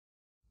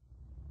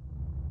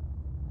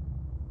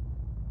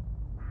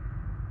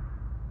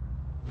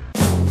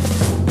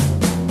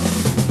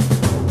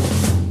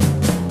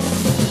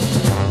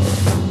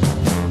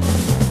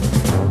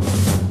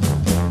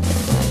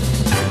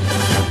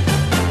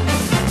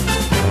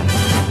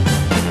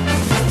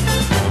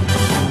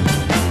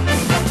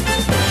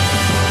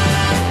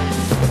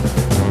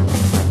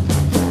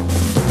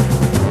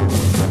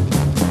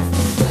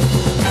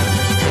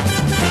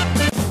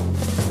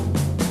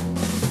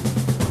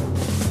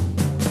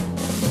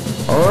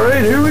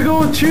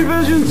with Chief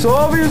Vision, so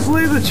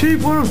obviously the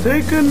Chief would have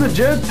taken the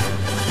Jets.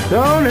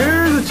 Down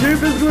here, the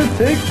Chief is going to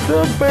take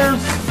the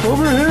Bears.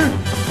 Over here,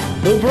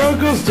 the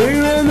Broncos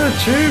taking on the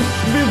Chiefs.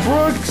 The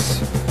Brooks.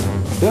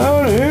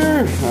 Down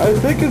here, I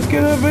think it's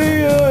going to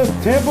be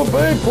Tampa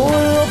Bay pulling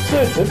an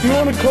upset, if you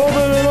want to call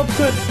that an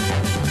upset.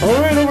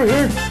 All right, over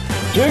here,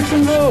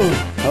 Jacksonville.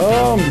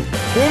 Damn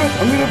it,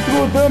 I'm going to have to go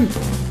with them.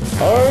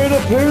 All right,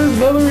 up here,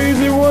 another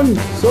easy one.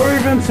 Sorry,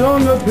 Vince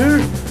Young up here.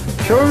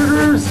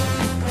 Chargers,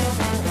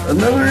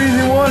 another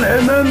easy one.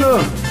 And then the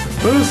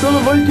Minnesota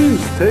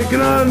Vikings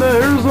taking on the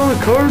Arizona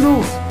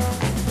Cardinals.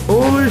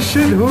 Holy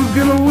shit, who's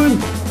going to win?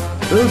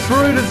 That's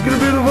right, it's going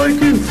to be the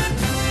Vikings.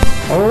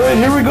 All right,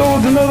 here we go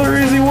with another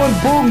easy one.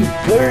 Boom,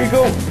 there you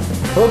go.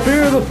 Up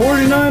here, the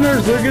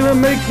 49ers, they're going to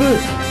make the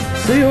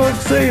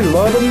Seahawks say,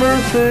 Lord of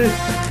mercy.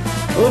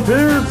 Up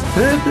here, it's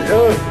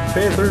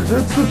Panthers,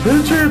 it's the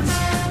Patriots.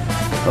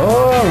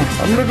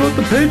 I'm gonna go with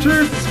the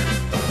Patriots.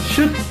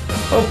 Shit,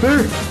 up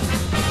here.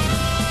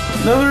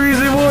 Another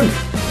easy one.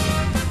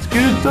 Let's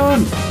get it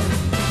done.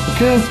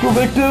 Okay, let's go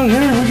back down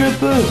here. We got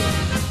the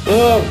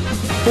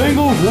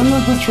Bengals and the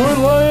Detroit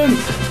Lions.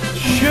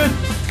 Shit.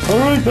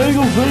 Alright,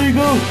 Bengals, there you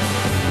go.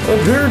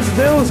 Up here, it's the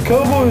Dallas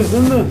Cowboys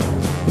and the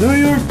New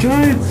York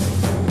Giants.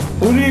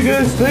 Who do you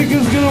guys think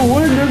is gonna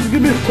win? That's gonna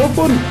be a tough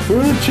one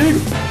for the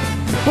Chiefs.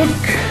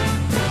 Fuck.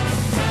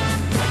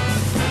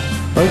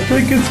 I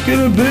think it's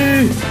gonna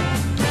be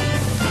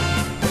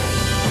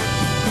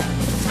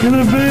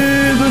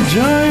the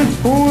Giants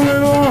pulling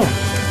it off.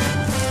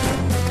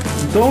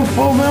 Don't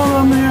fall down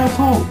on the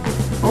asshole.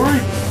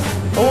 Alright,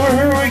 over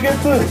here we get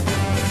the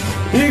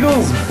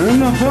Eagles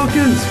and the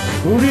Falcons.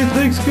 Who do you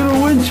think's gonna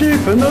win,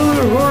 Chief?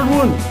 Another hard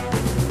one.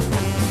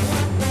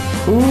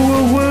 Who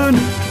will win?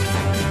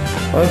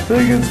 I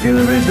think it's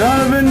gonna be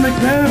Donovan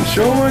McNabb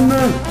showing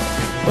the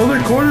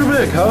other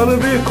quarterback, how to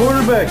be a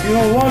quarterback, you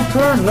know, long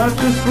term, not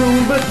just for a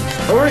little bit.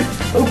 Alright,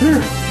 up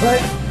here,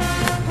 right.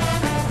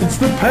 It's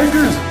the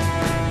Packers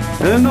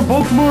and the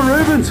Baltimore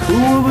Ravens. Who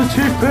will the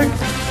Chief pick?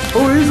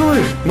 Oh,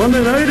 easily.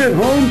 Monday night at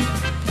home,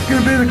 it's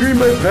going to be the Green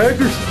Bay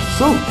Packers.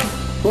 So,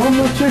 from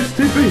the Chiefs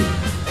TP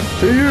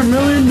to your $1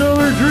 million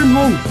dream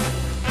home.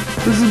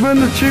 This has been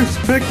the Chiefs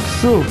pick,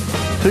 so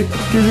take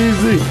it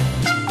easy.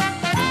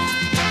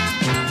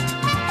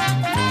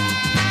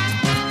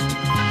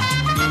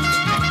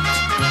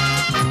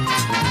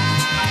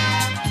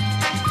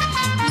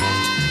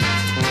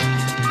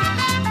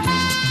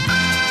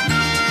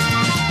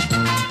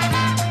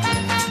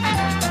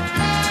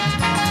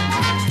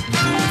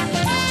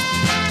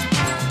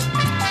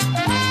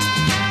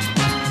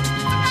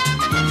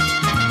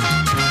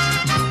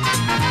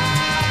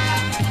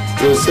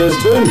 This has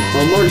been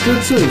a Mark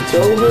Goodson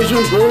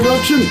television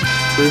production.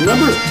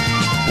 Remember,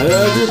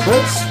 have your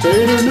pets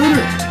spayed or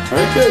neutered.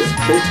 Alright guys,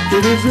 take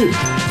it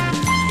easy.